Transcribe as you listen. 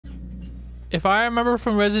If I remember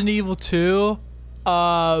from Resident Evil 2,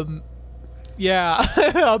 yeah,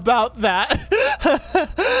 about that.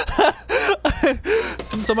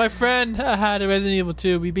 So my friend had a Resident Evil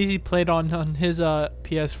 2. We basically played on his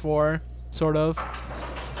PS4, sort of.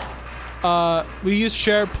 We used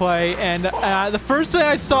share play, and the first thing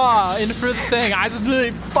I saw in for the thing, I just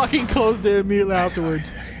really fucking closed it immediately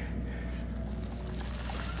afterwards.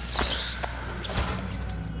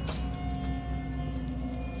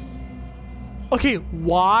 Okay,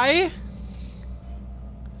 why?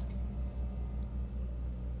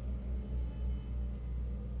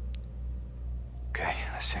 Okay,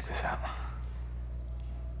 let's check this out.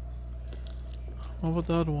 What about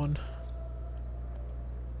the other one?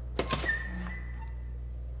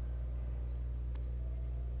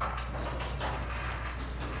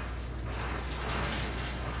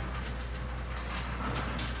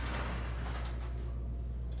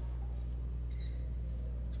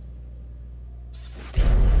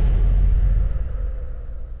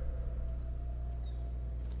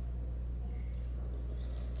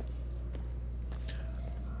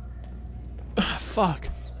 Fuck.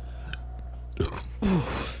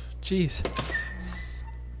 Jeez.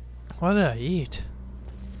 What did I eat?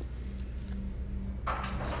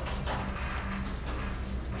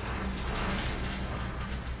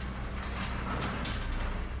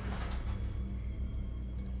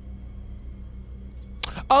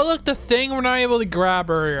 Oh look, the thing we're not able to grab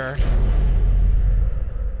earlier.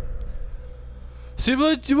 So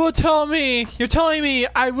you will tell me, you're telling me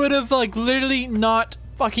I would have like literally not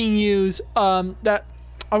fucking use that.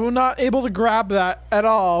 I will not able to grab that at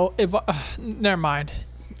all if never mind.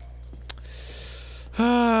 What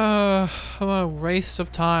a waste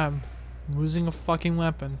of time. I'm losing a fucking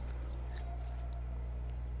weapon.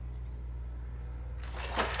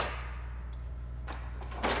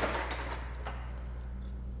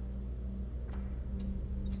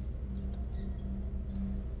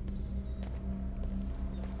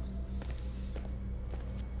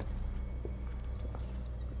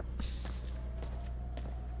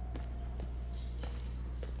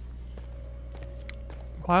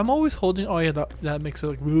 I'm always holding. Oh yeah, that makes it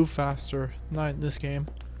like move faster. Not in this game.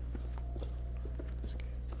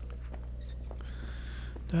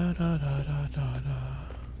 Da da da da da da.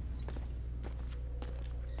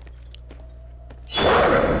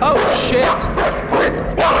 Oh shit!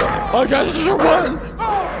 Oh god, this is a run!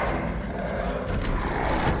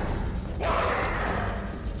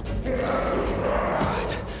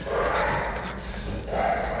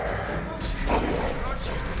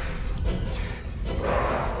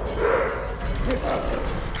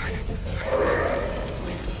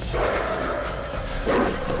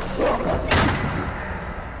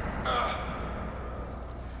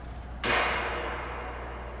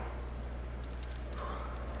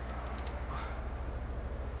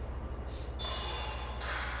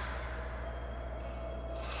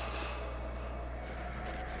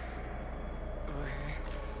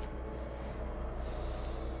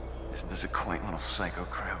 Isn't this a quaint little psycho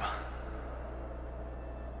crib?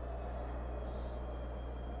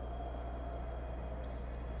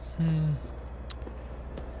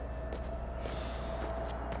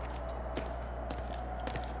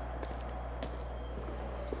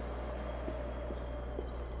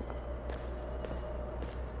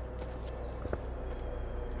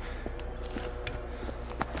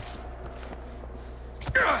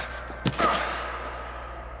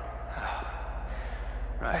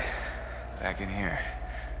 Right, back in here.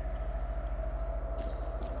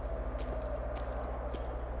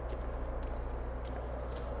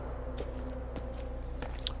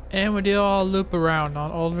 And we did all loop around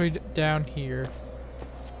on all the way down here.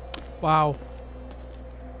 Wow.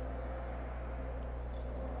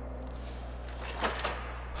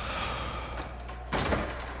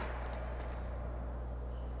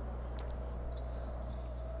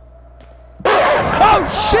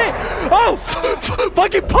 Oh shit! Oh,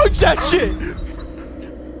 fucking punch that shit!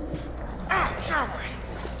 Get away!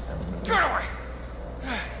 Get away!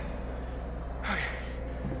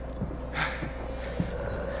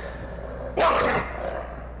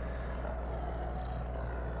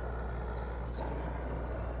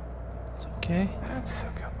 It's okay. That's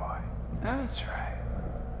a good boy. That's right.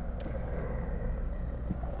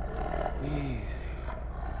 Easy.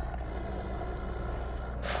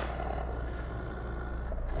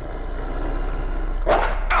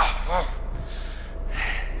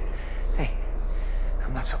 Hey,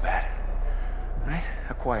 I'm not so bad. Right?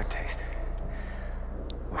 Acquired taste.